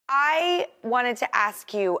I wanted to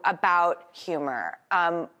ask you about humor,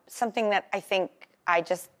 something that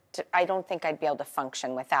I don't think I'd be able to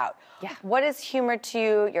function without. Yeah. What is humor to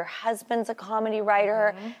you? Your husband's a comedy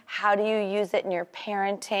writer. Mm-hmm. How do you use it in your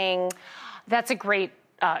parenting? That's a great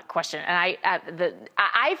question. And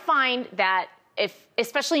I find that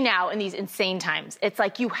especially now in these insane times, it's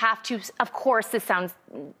like you have to, of course, this sounds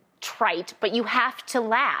trite, but you have to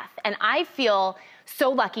laugh. And I feel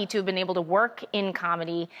so lucky to have been able to work in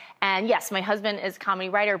comedy. And yes, my husband is a comedy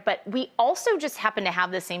writer, but we also just happen to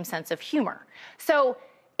have the same sense of humor. So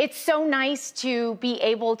it's so nice to be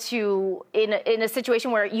able to, in a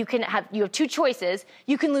situation where you have two choices.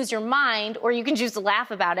 You can lose your mind or you can choose to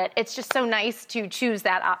laugh about it. It's just so nice to choose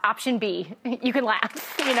that option B. You can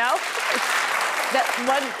laugh, you know?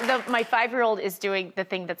 My 5-year-old is doing the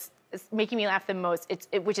thing that's making me laugh the most,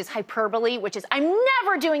 which is hyperbole, which is, I'm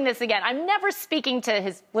never doing this again. I'm never speaking to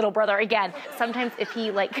his little brother again. Sometimes if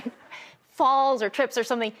he falls or trips or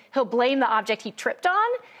something, he'll blame the object he tripped on.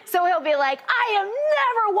 So he'll be like, I am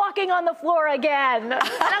never walking on the floor again. And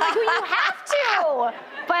I'm like, well, you have to.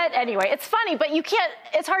 But anyway, it's funny, but you can't,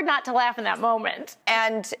 it's hard not to laugh in that moment.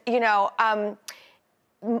 And,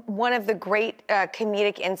 one of the great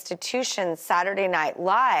comedic institutions, Saturday Night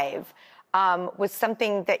Live, was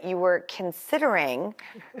something that you were considering,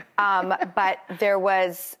 but there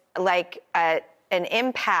was an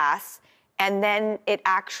impasse, and then it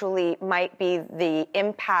actually might be the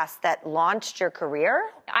impasse that launched your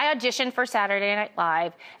career? I auditioned for Saturday Night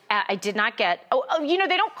Live. I did not get,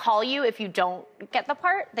 they don't call you if you don't get the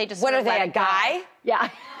part. They just What are they, a guy?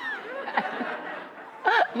 Yeah.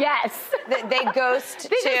 Yes. They ghost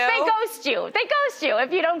They ghost you. They ghost you.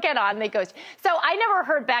 If you don't get on, they ghost you. So I never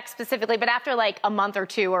heard back specifically, but after a month or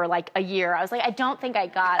two or a year, I was like, I don't think I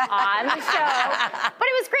got on the show. But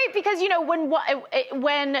it was great because,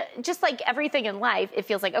 when just like everything in life, it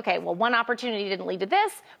feels like, okay, well, one opportunity didn't lead to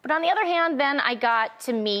this. But on the other hand, then I got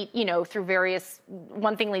to meet, through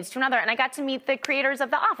one thing leads to another, and I got to meet the creators of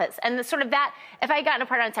The Office. And if I had gotten a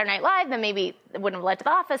part on Saturday Night Live, then maybe it wouldn't have led to The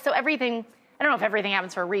Office. So everything... I don't know if everything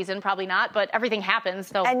happens for a reason, probably not, but everything happens.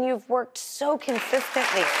 So. And you've worked so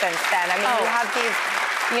consistently since then. I mean, you have these,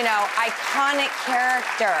 iconic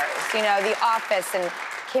characters, The Office and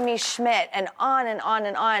Kimmy Schmidt and on and on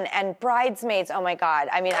and on. And Bridesmaids, oh my God.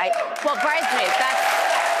 I mean, Well, Bridesmaids,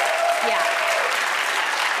 yeah.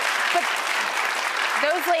 But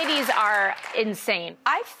those ladies are insane.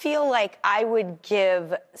 I feel like I would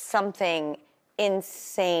give something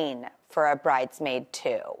insane for a bridesmaid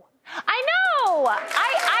too. I know. I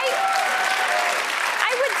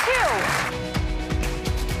would too.